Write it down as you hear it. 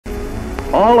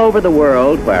All over the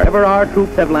world, wherever our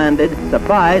troops have landed,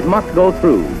 supplies must go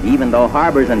through, even though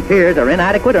harbors and piers are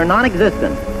inadequate or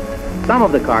non-existent. Some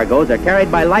of the cargoes are carried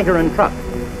by lighter and trucks,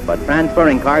 but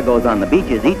transferring cargoes on the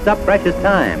beaches eats up precious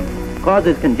time,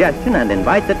 causes congestion, and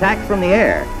invites attacks from the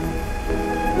air.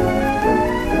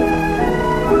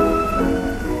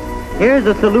 Here's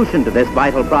a solution to this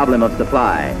vital problem of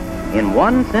supply. In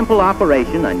one simple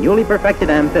operation, a newly perfected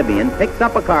amphibian picks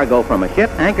up a cargo from a ship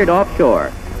anchored offshore.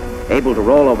 Able to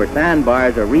roll over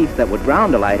sandbars or reefs that would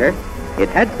ground a lighter, it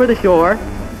heads for the shore,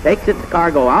 takes its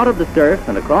cargo out of the surf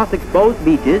and across exposed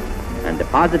beaches, and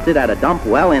deposits it at a dump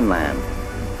well inland.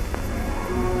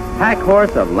 Pack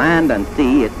horse of land and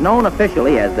sea, it's known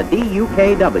officially as the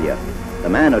Dukw. The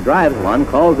man who drives one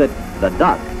calls it the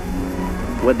Dukw.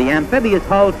 With the amphibious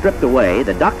hull stripped away,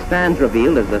 the Dukw stands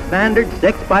revealed as the standard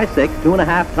 6x6,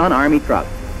 2.5-ton Army truck.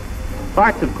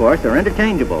 Parts, of course, are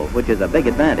interchangeable, which is a big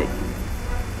advantage.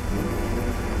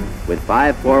 With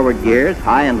 5 forward gears,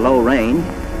 high and low range,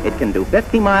 it can do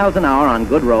 50 miles an hour on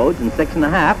good roads and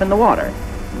 6.5 in the water.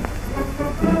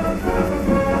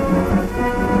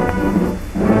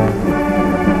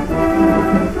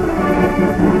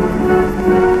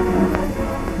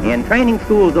 In training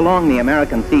schools along the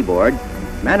American seaboard,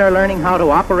 men are learning how to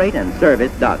operate and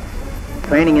service ducks.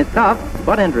 Training is tough,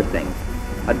 but interesting.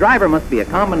 A driver must be a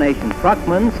combination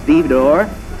truckman, stevedore,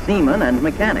 seaman, and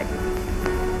mechanic.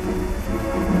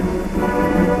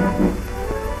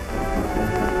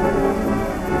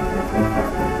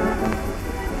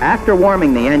 After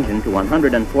warming the engine to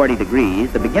 140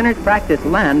 degrees, the beginners practice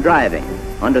land driving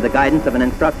under the guidance of an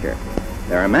instructor.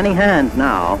 There are many hands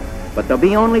now, but there'll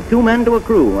be only 2 men to a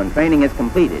crew when training is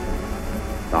completed.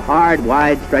 The hard,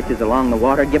 wide stretches along the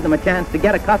water give them a chance to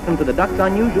get accustomed to the duck's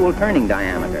unusual turning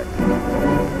diameter.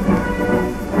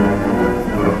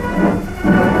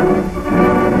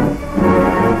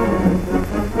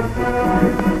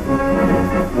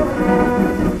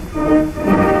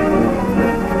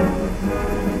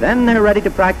 Then they're ready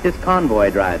to practice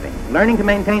convoy driving, learning to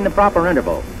maintain the proper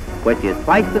interval, which is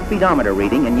twice the speedometer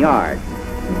reading in yards.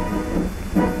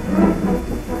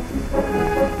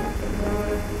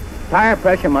 Tire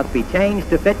pressure must be changed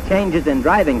to fit changes in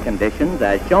driving conditions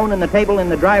as shown in the table in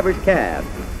the driver's cab.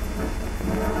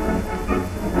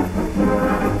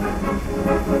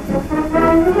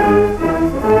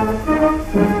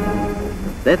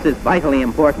 This is vitally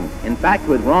important. In fact,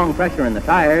 with wrong pressure in the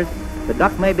tires, the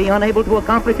duck may be unable to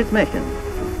accomplish its mission.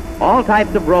 All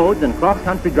types of roads and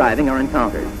cross-country driving are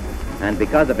encountered, and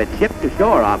because of its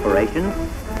ship-to-shore operations,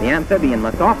 the amphibian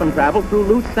must often travel through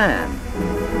loose sand.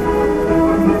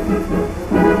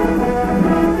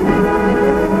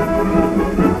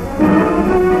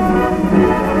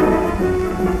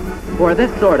 For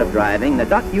this sort of driving, the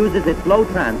duck uses its low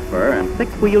transfer and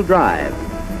 6-wheel drive.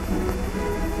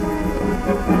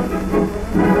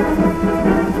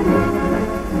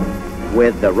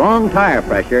 With the wrong tire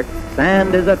pressure,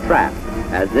 sand is a trap,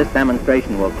 as this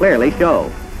demonstration will clearly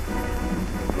show.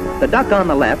 The duck on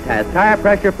the left has tire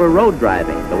pressure for road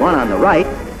driving, the one on the right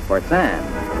for sand.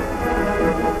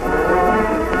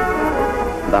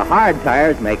 The hard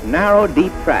tires make narrow,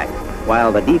 deep tracks,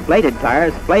 while the deflated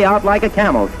tires flay out like a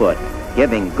camel's foot,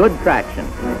 giving good traction.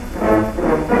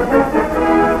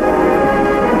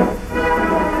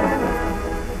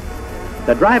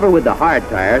 The driver with the hard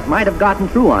tires might have gotten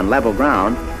through on level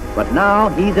ground, but now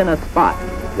he's in a spot,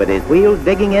 with his wheels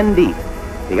digging in deep.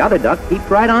 The other duck keeps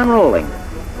right on rolling.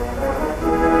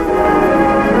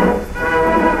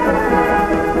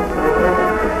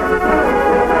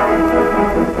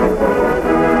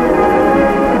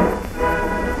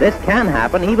 This can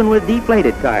happen even with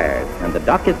deflated tires, and the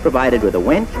duck is provided with a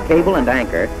winch, cable, and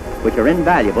anchor, which are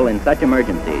invaluable in such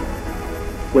emergencies.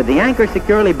 With the anchor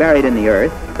securely buried in the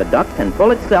earth, the duck can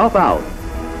pull itself out.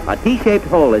 A T-shaped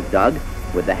hole is dug,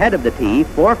 with the head of the T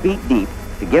 4 feet deep,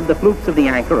 to give the flukes of the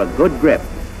anchor a good grip.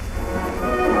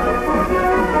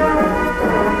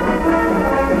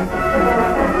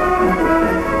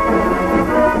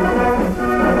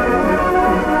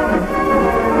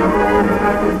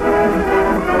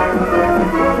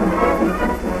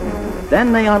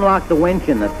 Then they unlock the winch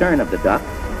in the stern of the duck,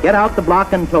 get out the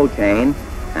block and tow chain,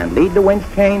 and lead the winch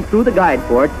chain through the guide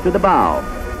ports to the bow.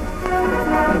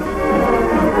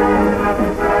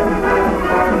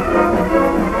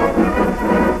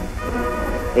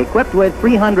 Equipped with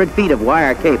 300 feet of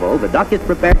wire cable, the duck is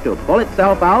prepared to pull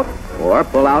itself out or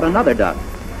pull out another duck.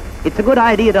 It's a good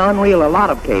idea to unreel a lot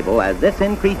of cable, as this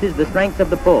increases the strength of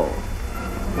the pull.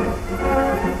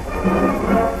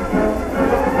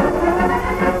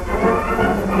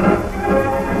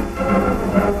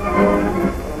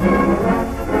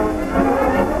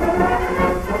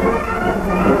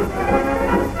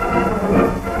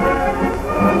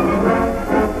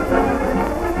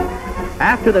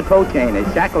 After the tow chain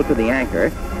is shackled to the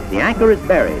anchor is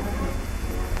buried.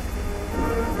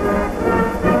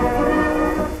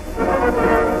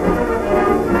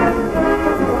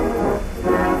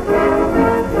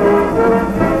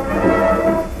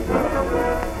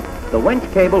 The winch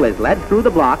cable is led through the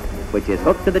block, which is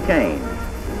hooked to the chain.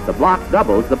 The block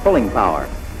doubles the pulling power.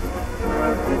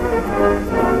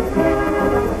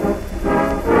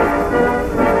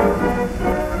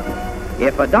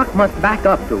 If a duck must back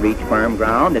up to reach firm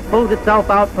ground, it pulls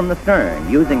itself out from the stern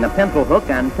using the pintle hook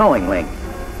and towing link.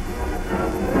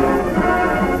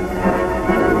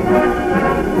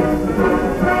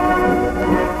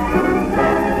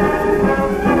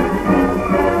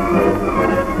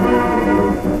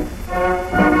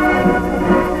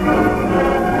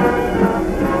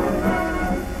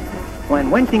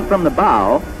 When winching from the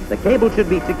bow, the cable should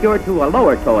be secured to a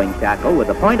lower towing shackle with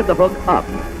the point of the hook up.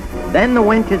 Then the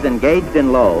winch is engaged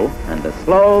in low, and the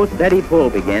slow, steady pull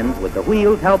begins with the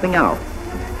wheels helping out.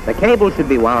 The cable should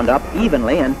be wound up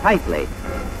evenly and tightly.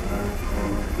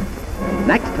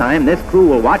 Next time, this crew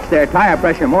will watch their tire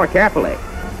pressure more carefully.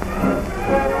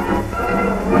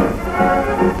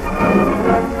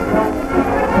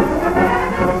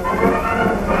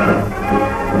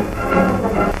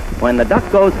 When the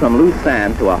duck goes from loose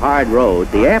sand to a hard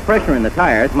road, the air pressure in the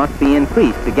tires must be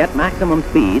increased to get maximum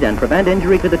speed and prevent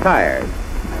injury to the tires.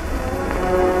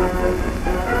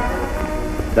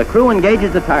 The crew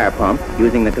engages the tire pump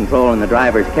using the control in the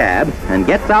driver's cab and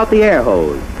gets out the air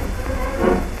hose.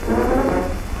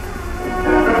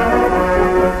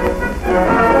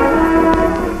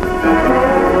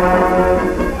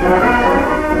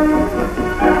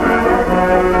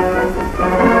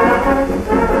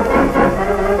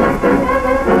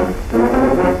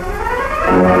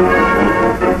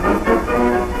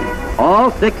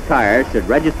 All 6 tires should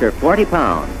register 40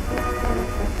 pounds.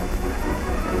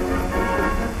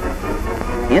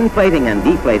 Inflating and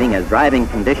deflating as driving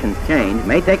conditions change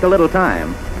may take a little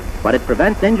time, but it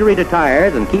prevents injury to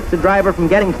tires and keeps the driver from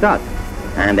getting stuck.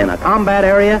 And in a combat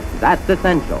area, that's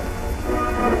essential.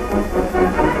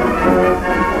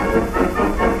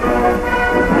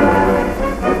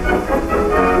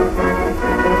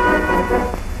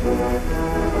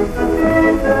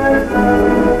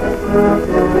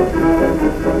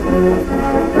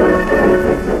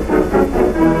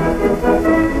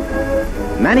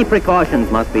 Many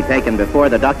precautions must be taken before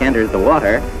the duck enters the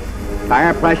water.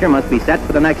 Tire pressure must be set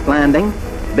for the next landing.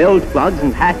 Bilge plugs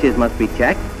and hatches must be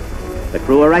checked. The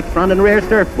crew erects front and rear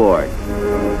surfboards.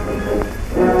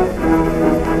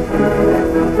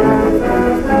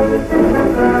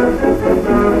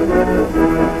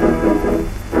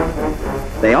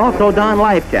 They also don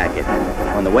life jackets.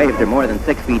 When the waves are more than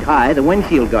 6 feet high, the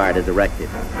windshield guard is erected.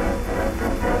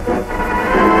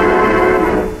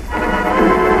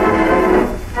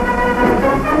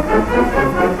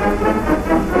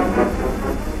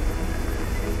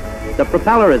 The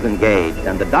propeller is engaged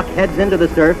and the duck heads into the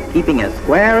surf, keeping as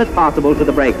square as possible to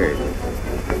the breakers.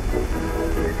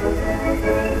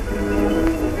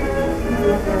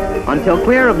 Until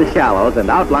clear of the shallows and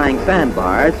outlying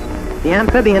sandbars, the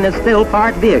amphibian is still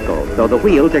part vehicle, so the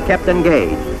wheels are kept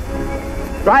engaged.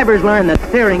 Drivers learn that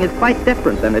steering is quite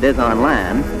different than it is on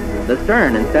land. The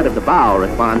stern instead of the bow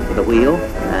responds to the wheel,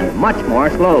 and much more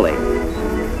slowly.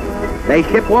 They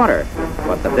ship water,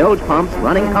 but the bilge pumps,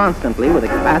 running constantly with a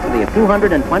capacity of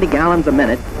 220 gallons a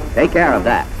minute, take care of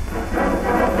that.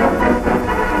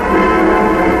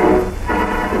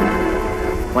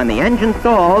 When the engine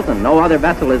stalls and no other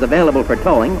vessel is available for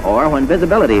towing, or when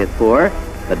visibility is poor,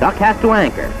 the duck has to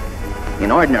anchor.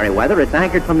 In ordinary weather, it's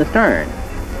anchored from the stern.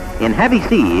 In heavy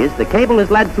seas, the cable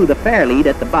is led through the fair lead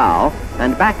at the bow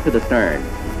and back to the stern.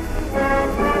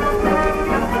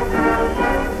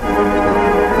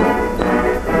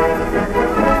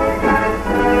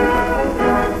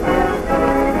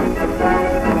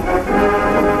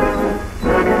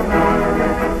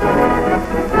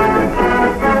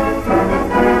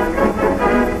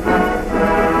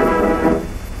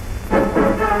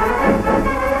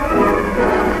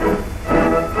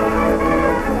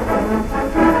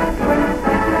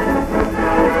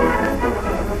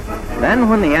 Then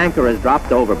when the anchor is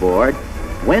dropped overboard,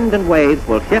 wind and waves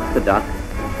will shift the duck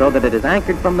so that it is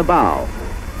anchored from the bow.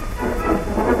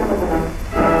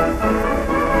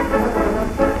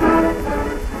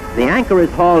 The anchor is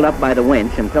hauled up by the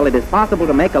winch until it is possible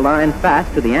to make a line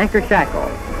fast to the anchor shackle.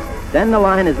 Then the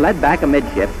line is led back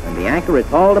amidships and the anchor is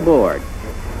hauled aboard.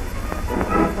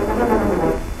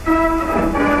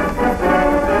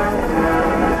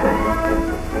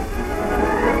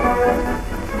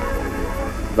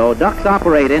 Though ducks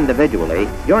operate individually,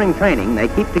 during training they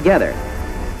keep together.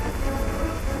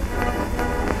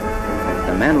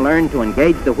 men learn to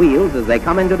engage the wheels as they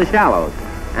come into the shallows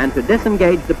and to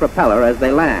disengage the propeller as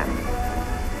they land.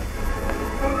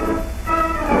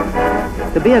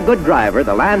 To be a good driver,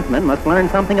 the landsman must learn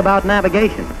something about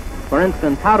navigation. For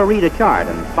instance, how to read a chart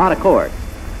and spot a course.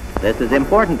 This is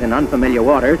important in unfamiliar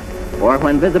waters or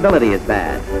when visibility is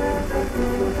bad.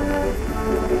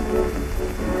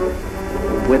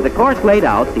 With the course laid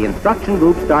out, the instruction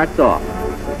group starts off.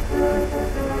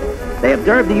 They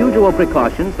observe the usual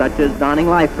precautions, such as donning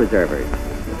life preservers.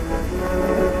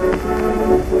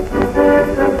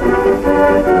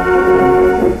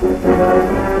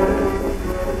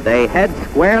 They head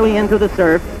squarely into the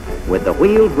surf with the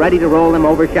wheels ready to roll them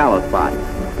over shallow spots.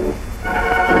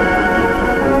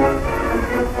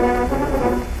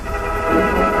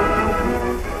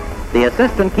 The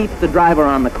assistant keeps the driver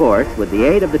on the course with the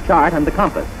aid of the chart and the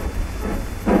compass.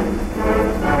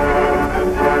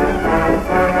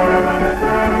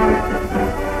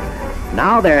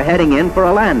 Now they're heading in for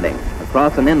a landing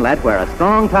across an inlet where a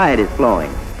strong tide is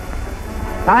flowing.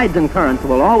 Tides and currents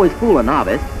will always fool a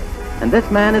novice, and this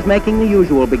man is making the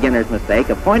usual beginner's mistake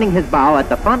of pointing his bow at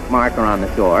the front marker on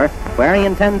the shore where he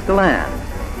intends to land.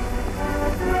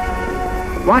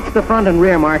 Watch the front and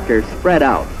rear markers spread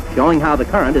out, showing how the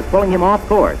current is pulling him off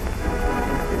course.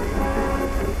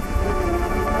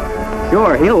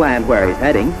 Sure, he'll land where he's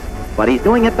heading, but he's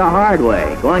doing it the hard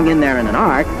way, going in there in an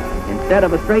arc instead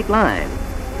of a straight line.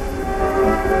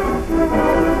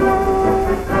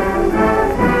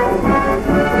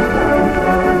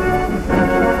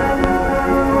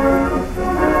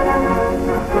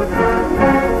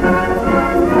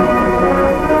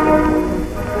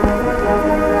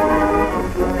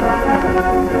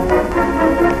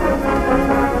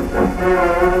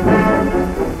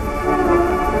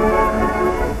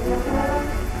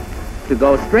 To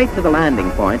go straight to the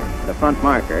landing point, the front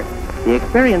marker, the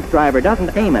experienced driver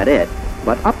doesn't aim at it,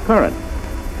 but up current.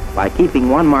 By keeping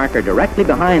one marker directly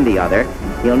behind the other,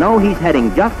 he'll know he's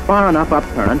heading just far enough up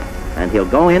current, and he'll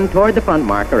go in toward the front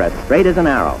marker as straight as an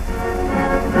arrow.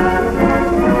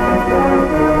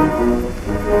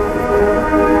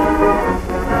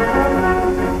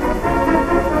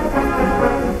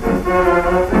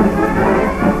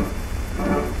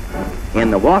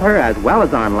 In the water as well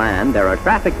as on land, there are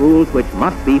traffic rules which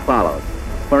must be followed.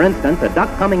 For instance, a duck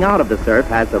coming out of the surf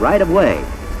has the right of way.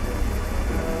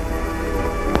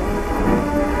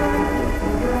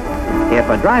 If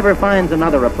a driver finds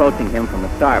another approaching him from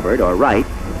the starboard or right,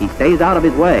 he stays out of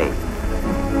his way.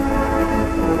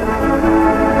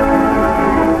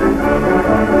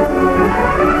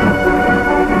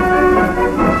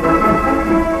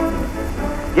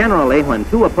 Generally, when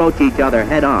two approach each other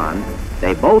head-on,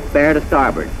 they both bear to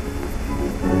starboard.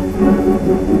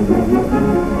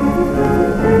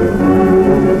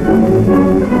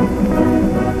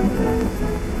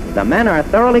 The men are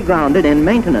thoroughly grounded in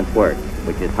maintenance work,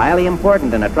 which is highly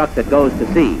important in a truck that goes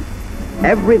to sea.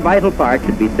 Every vital part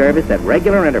should be serviced at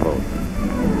regular intervals.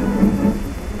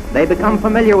 They become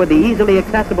familiar with the easily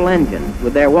accessible engines,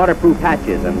 with their waterproof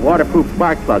hatches and waterproof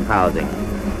spark plug housing.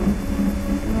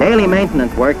 Daily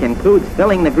maintenance work includes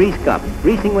filling the grease cups,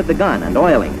 greasing with the gun, and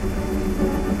oiling.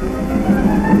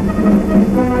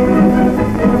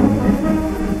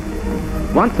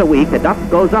 Once a week, a duck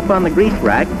goes up on the grease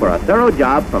rack for a thorough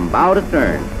job from bow to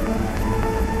stern.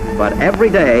 But every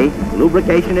day,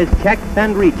 lubrication is checked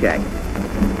and rechecked.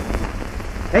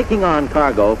 Taking on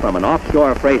cargo from an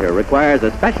offshore freighter requires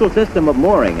a special system of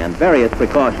mooring and various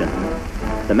precautions.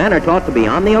 The men are taught to be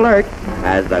on the alert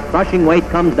as the crushing weight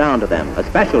comes down to them,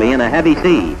 especially in a heavy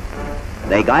sea.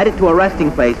 They guide it to a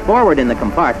resting place forward in the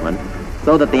compartment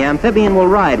so that the amphibian will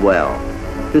ride well.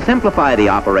 To simplify the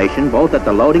operation, both at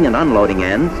the loading and unloading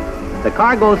ends, the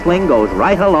cargo sling goes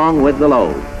right along with the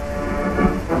load.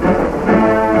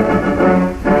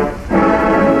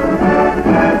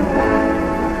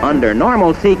 Under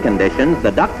normal sea conditions,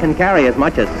 the duck can carry as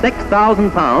much as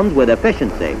 6,000 pounds with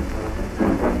efficiency.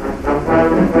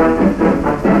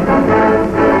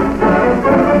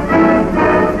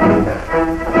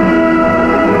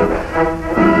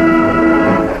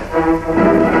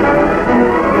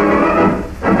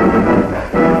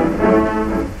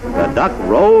 The duck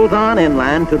rolls on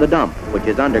inland to the dump, which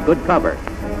is under good cover.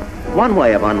 One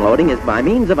way of unloading is by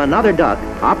means of another duck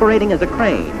operating as a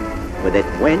crane, with its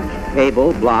winch,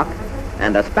 cable, block,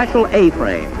 and a special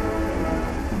A-frame.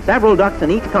 Several ducks in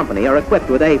each company are equipped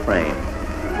with A-frames.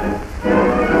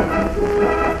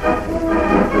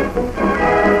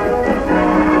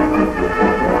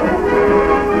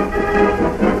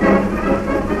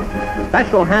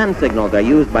 Special hand signals are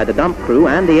used by the dump crew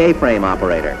and the A-frame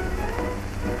operator.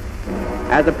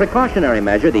 As a precautionary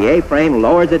measure, the A-frame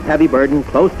lowers its heavy burden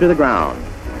close to the ground.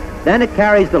 Then it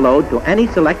carries the load to any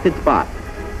selected spot.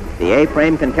 The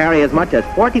A-frame can carry as much as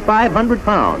 4,500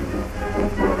 pounds.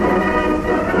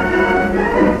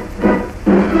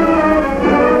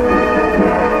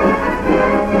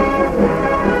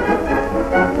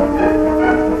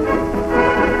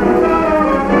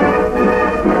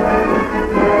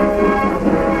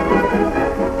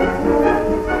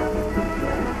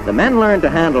 The men learn to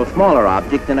handle smaller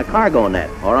objects in a cargo net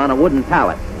or on a wooden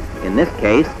pallet. In this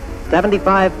case,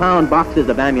 75-pound boxes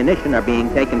of ammunition are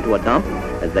being taken to a dump,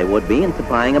 as they would be in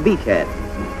supplying a beachhead.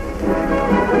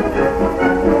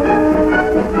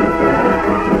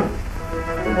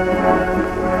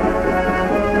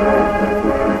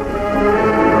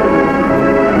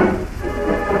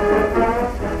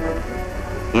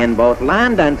 In both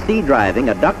land and sea driving,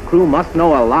 a duck crew must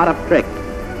know a lot of tricks.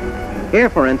 Here,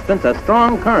 for instance, a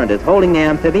strong current is holding the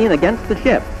amphibian against the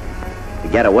ship. To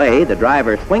get away, the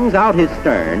driver swings out his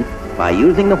stern by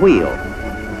using the wheel.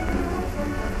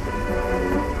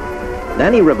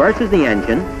 Then he reverses the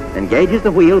engine, engages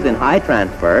the wheels in high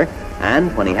transfer,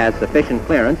 and when he has sufficient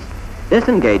clearance,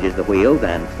 disengages the wheels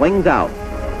and swings out.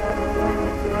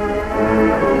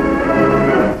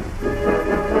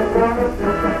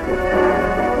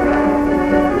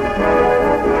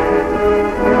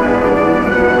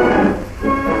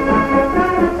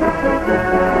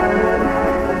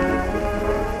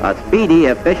 A speedy,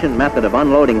 efficient method of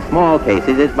unloading small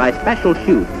cases is by special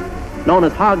chutes, known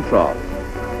as hog troughs.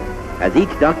 As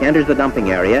each duck enters the dumping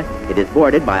area, it is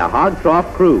boarded by a hog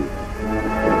trough crew.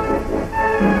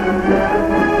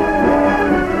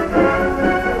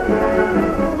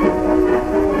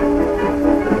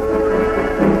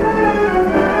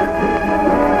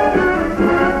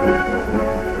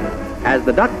 As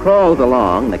the duck crawls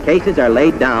along, the cases are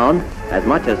laid down as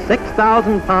much as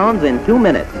 6,000 pounds in 2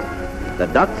 minutes, the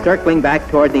duck circling back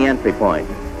toward the entry point.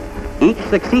 Each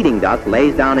succeeding duck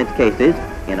lays down its cases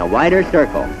in a wider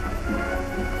circle.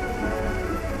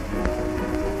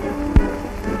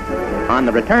 On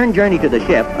the return journey to the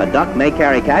ship, a duck may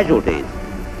carry casualties.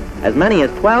 As many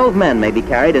as 12 men may be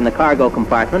carried in the cargo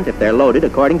compartment if they're loaded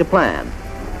according to plan.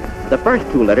 The first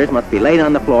 2 litters must be laid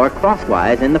on the floor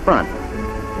crosswise in the front.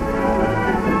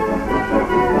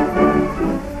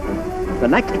 The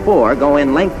next 4 go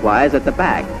in lengthwise at the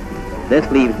back. This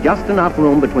leaves just enough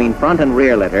room between front and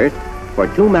rear litters for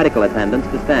 2 medical attendants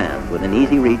to stand within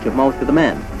easy reach of most of the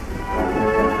men.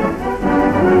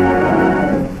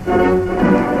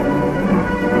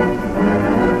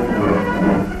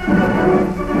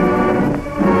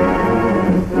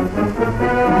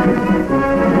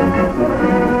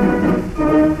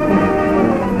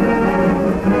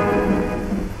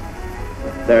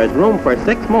 There is room for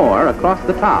 6 more across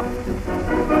the top.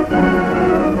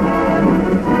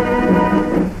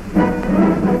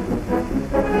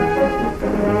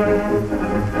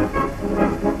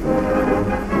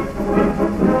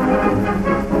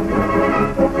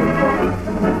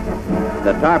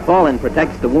 The tarpaulin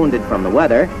protects the wounded from the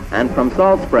weather and from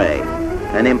salt spray,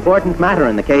 an important matter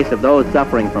in the case of those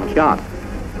suffering from shock.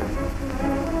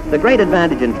 The great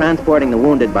advantage in transporting the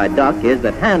wounded by duck is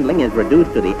that handling is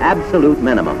reduced to the absolute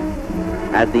minimum.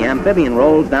 As the amphibian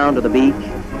rolls down to the beach,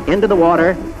 into the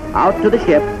water, out to the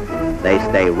ship, they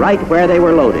stay right where they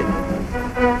were loaded.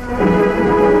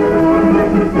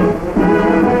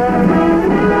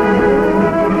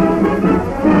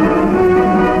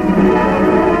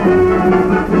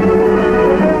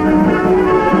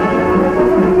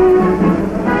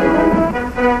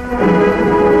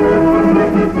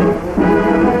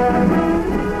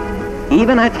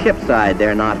 Even at shipside,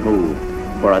 they're not moved,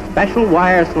 for a special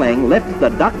wire sling lifts the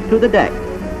duck to the deck,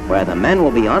 where the men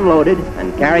will be unloaded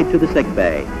and carried to the sick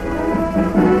bay.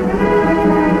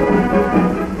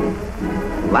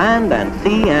 Land and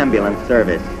sea ambulance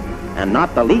service, and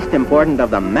not the least important of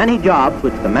the many jobs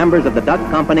which the members of the Duck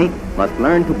Company must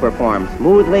learn to perform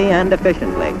smoothly and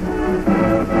efficiently.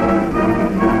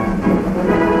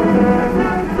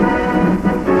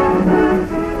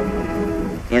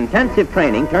 Intensive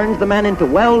training turns the men into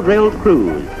well-drilled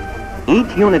crews,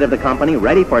 each unit of the company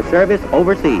ready for service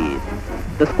overseas.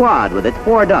 The squad with its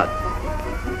 4 ducks,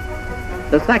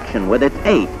 the section with its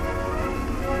 8,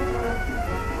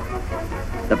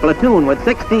 the platoon with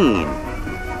 16,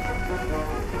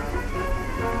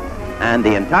 and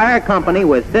the entire company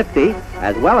with 50,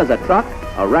 as well as a truck,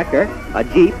 a wrecker, a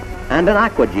jeep, and an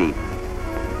aqua jeep.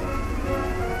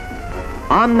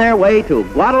 On their way to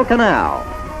Guadalcanal,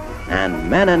 and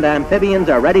men and amphibians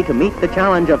are ready to meet the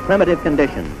challenge of primitive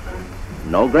conditions.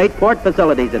 No great port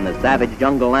facilities in the savage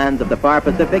jungle lands of the far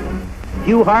Pacific,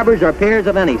 few harbors or piers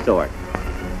of any sort.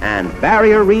 and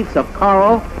barrier reefs of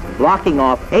coral blocking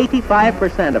off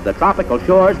 85% of the tropical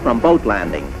shores from boat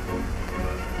landings.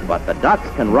 But the ducks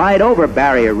can ride over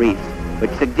barrier reefs,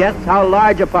 which suggests how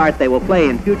large a part they will play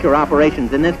in future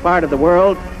operations in this part of the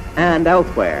world and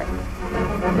elsewhere.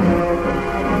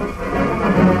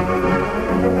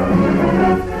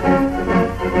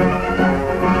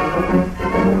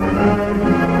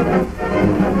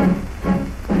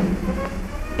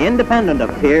 Independent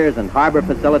of piers and harbor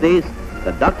facilities,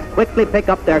 the ducks quickly pick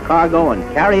up their cargo and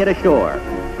carry it ashore,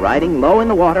 riding low in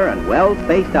the water and well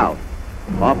spaced out,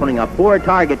 offering a poor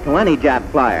target to any Jap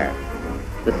flyer.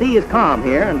 The sea is calm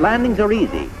here and landings are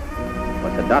easy,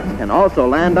 but the ducks can also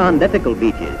land on difficult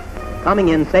beaches, coming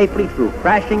in safely through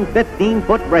crashing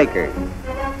 15-foot breakers.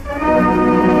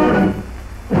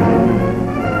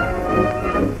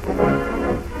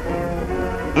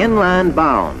 Inland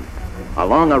bound,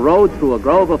 along a road through a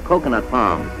grove of coconut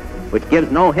palms, which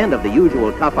gives no hint of the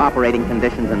usual tough operating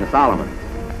conditions in the Solomons.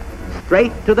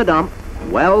 Straight to the dump,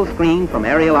 well screened from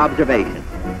aerial observation.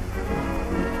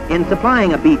 In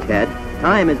supplying a beachhead,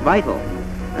 time is vital,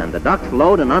 and the ducks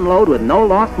load and unload with no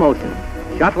lost motion,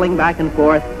 shuttling back and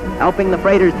forth, helping the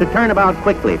freighters to turn about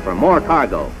quickly for more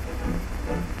cargo.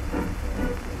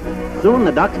 Soon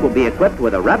the ducks will be equipped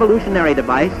with a revolutionary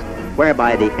device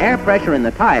whereby the air pressure in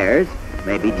the tires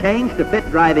may be changed to fit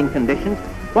driving conditions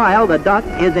while the duck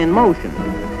is in motion.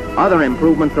 Other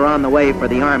improvements are on the way for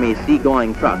the Army's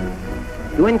seagoing truck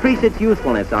to increase its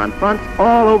usefulness on fronts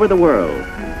all over the world.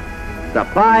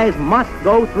 Supplies must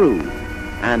go through,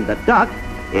 and the duck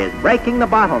is breaking the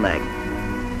bottleneck.